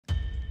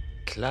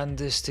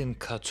Clandestine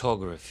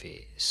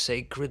cartography,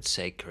 sacred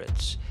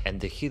secrets,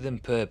 and the hidden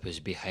purpose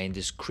behind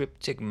this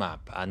cryptic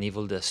map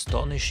unveil the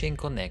astonishing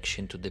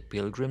connection to the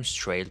Pilgrim's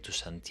Trail to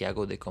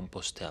Santiago de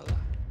Compostela.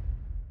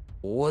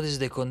 What is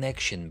the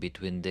connection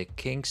between the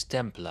King's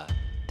Templar,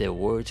 the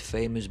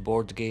world-famous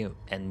board game,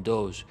 and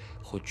those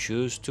who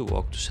choose to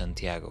walk to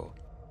Santiago?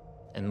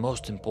 And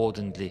most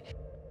importantly,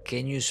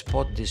 can you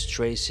spot these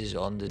traces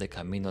on the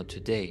Camino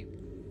today?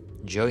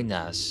 Join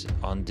us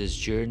on this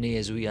journey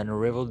as we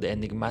unravel the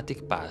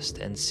enigmatic past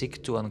and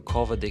seek to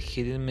uncover the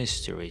hidden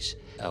mysteries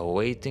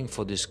awaiting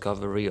for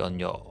discovery on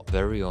your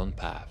very own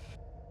path.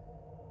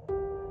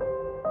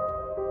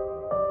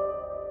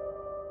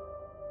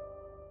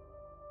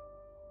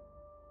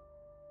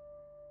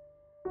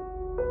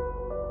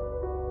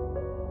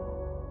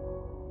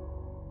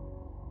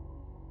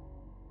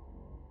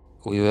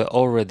 We were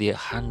already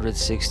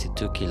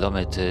 162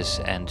 kilometers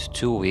and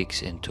 2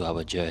 weeks into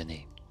our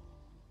journey.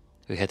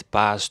 We had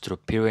passed through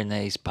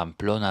Pyrenees,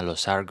 Pamplona,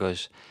 Los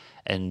Argos,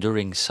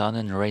 enduring sun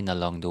and rain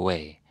along the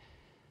way.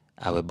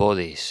 Our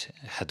bodies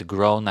had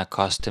grown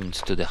accustomed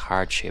to the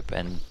hardship,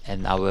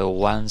 and our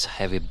once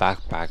heavy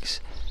backpacks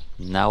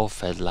now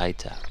felt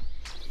lighter.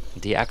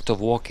 The act of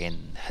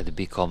walking had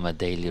become a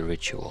daily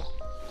ritual.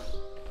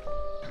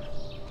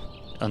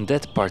 On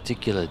that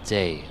particular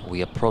day,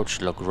 we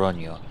approached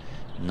Logroño,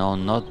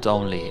 known not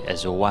only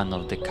as one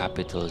of the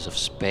capitals of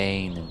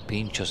Spain and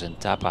pinchos and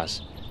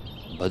tapas,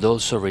 but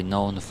also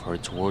renowned for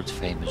its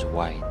world-famous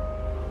wine,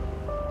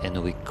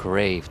 and we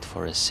craved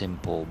for a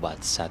simple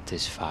but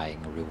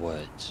satisfying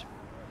reward.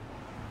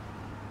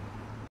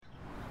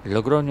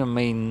 Logroño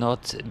may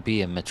not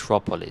be a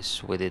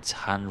metropolis with its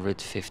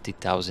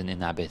 150,000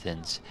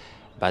 inhabitants,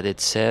 but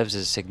it serves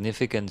as a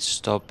significant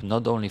stop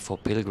not only for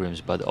pilgrims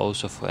but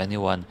also for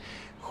anyone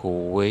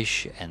who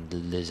wish and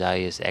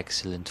desires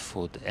excellent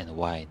food and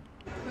wine.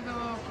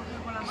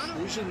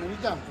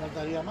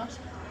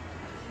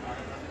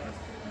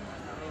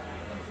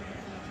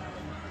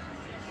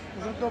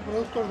 Son todos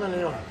productos de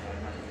León.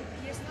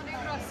 ¿Y esto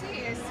negro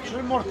así es?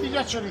 Soy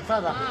morcilla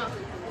chorizada. Ah,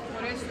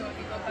 por eso,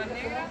 digo, tan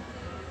negra,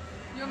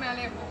 yo me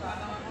alejo.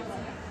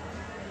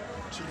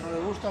 Si no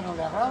le gusta, no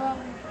le agrada,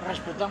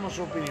 respetamos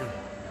su opinión.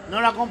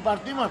 No la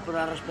compartimos, pero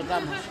la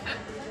respetamos.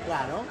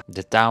 Claro.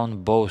 The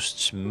town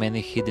boasts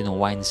many hidden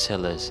wine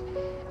cellars,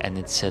 and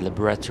its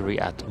celebratory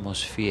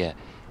atmosphere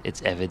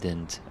is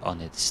evident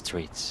on its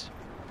streets.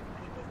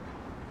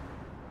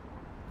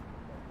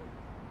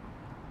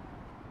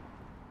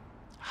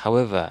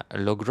 However,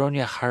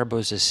 Logroño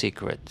harbors a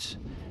secret,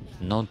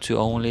 known to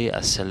only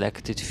a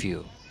selected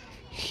few,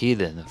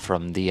 hidden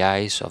from the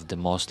eyes of the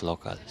most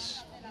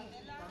locals.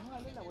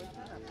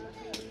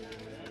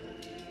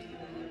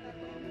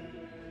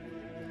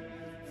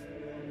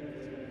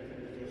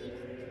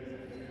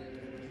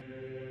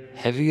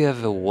 Have you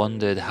ever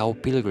wondered how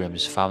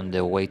pilgrims found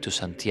their way to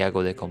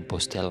Santiago de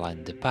Compostela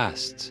in the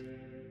past?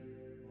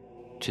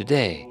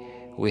 Today,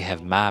 we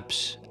have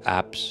maps,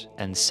 apps,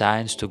 and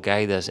signs to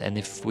guide us, and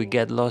if we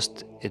get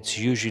lost, it's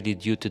usually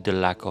due to the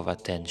lack of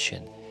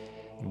attention.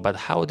 But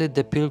how did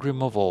the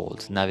pilgrim of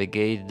old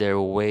navigate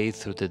their way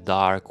through the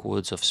dark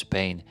woods of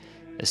Spain,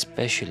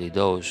 especially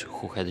those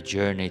who had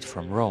journeyed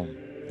from Rome?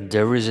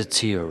 There is a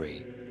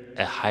theory,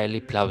 a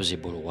highly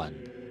plausible one,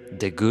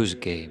 the goose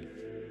game.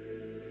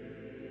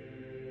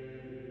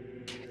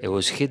 It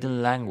was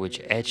hidden language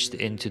etched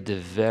into the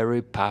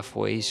very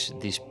pathways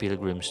these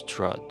pilgrims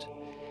trod.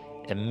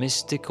 A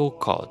mystical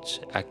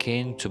code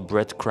akin to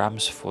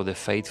breadcrumbs for the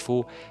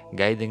faithful,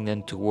 guiding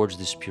them towards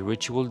the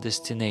spiritual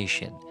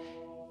destination.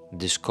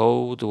 This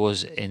code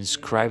was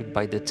inscribed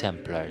by the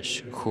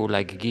Templars, who,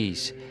 like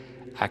geese,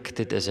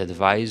 acted as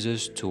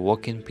advisors to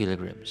walking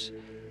pilgrims,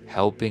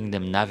 helping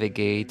them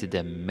navigate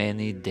the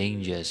many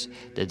dangers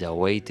that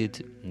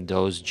awaited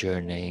those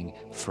journeying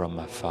from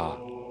afar.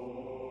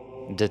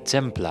 The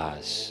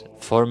Templars,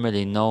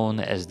 formerly known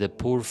as the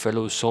Poor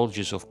Fellow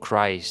Soldiers of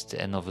Christ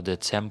and of the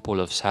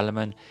Temple of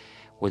Solomon,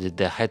 with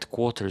their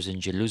headquarters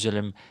in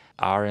Jerusalem,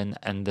 are an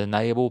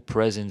undeniable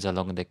presence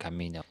along the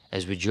Camino.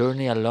 As we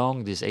journey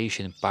along this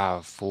ancient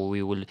path,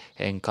 we will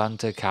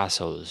encounter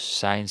castles,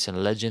 signs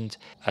and legends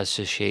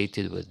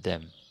associated with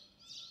them.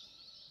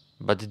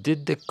 But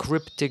did the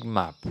cryptic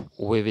map,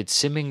 with its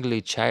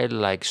seemingly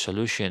childlike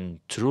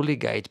solution, truly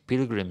guide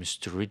pilgrims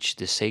to reach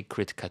the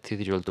sacred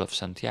Cathedral of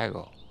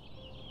Santiago?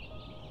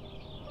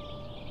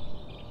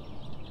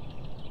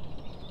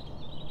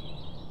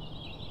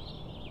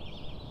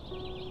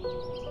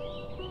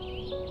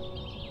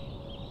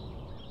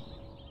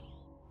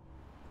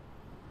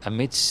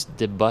 Amidst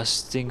the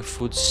bustling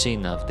food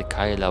scene of the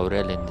Calle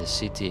Laurel in the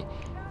city,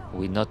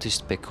 we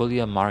noticed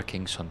peculiar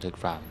markings on the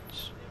ground.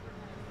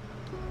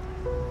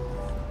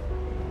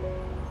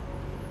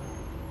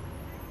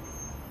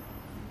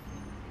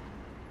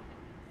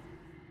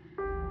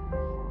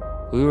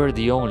 We were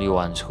the only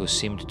ones who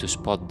seemed to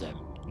spot them.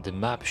 The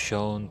map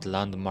showed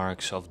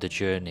landmarks of the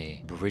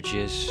journey,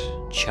 bridges,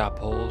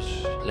 chapels,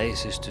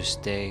 places to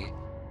stay,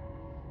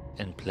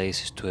 and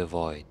places to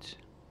avoid.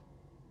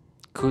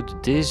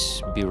 Could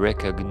this be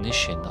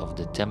recognition of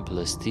the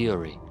Templars'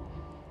 theory?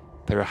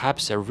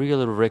 Perhaps a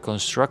real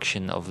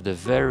reconstruction of the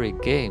very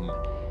game?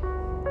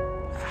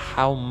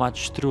 How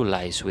much truth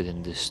lies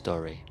within this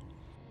story?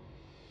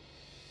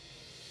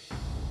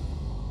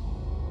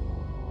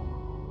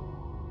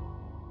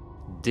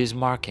 These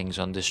markings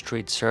on the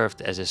street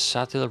served as a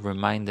subtle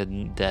reminder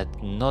that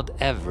not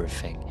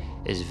everything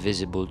is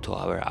visible to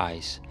our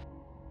eyes.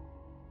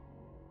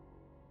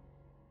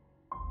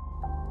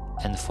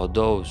 And for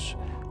those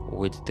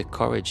with the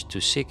courage to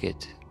seek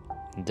it,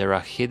 there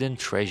are hidden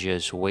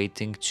treasures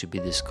waiting to be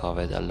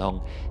discovered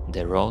along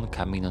their own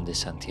Camino de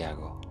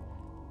Santiago,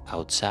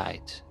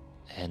 outside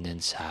and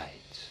inside.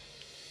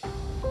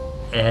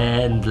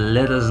 And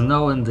let us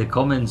know in the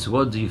comments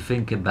what do you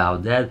think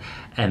about that.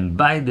 And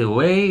by the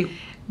way,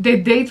 The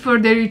date for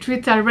the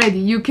retreats are ready.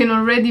 You can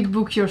already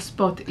book your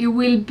spot. It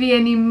will be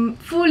an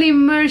full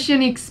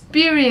immersion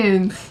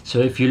experience. so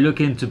if you're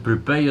looking to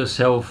prepare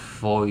yourself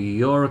for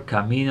your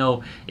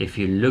Camino, if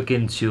you're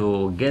looking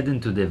to get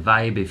into the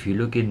vibe, if you're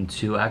looking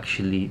to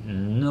actually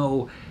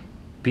know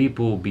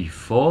people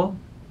before,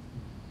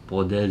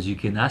 what else you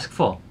can ask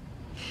for?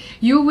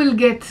 You will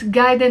get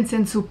guidance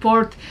and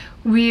support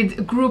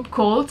with group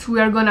calls.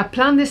 We are gonna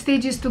plan the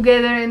stages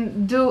together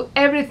and do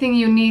everything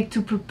you need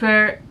to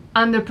prepare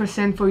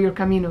 100% for your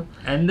Camino.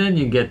 And then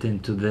you get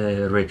into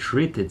the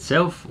retreat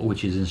itself,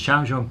 which is in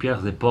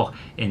Saint-Jean-Pierre-des-Ports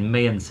in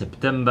May and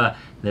September.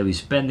 They'll be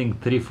spending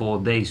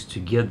 3-4 days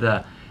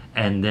together,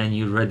 and then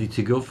you're ready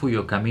to go for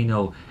your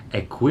Camino,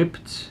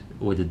 equipped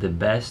with the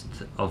best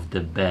of the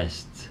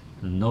best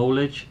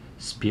knowledge,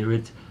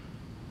 spirit,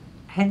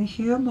 and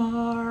humor.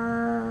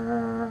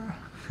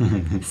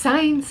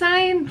 Sign.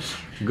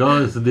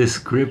 Go to the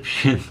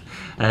description.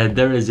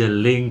 There is a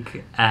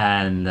link,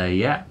 and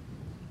yeah,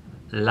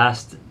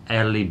 last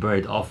early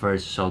bird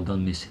offers, so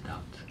don't miss it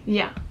out.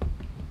 Yeah.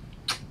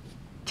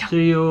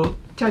 See you.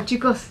 Ciao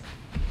chicos.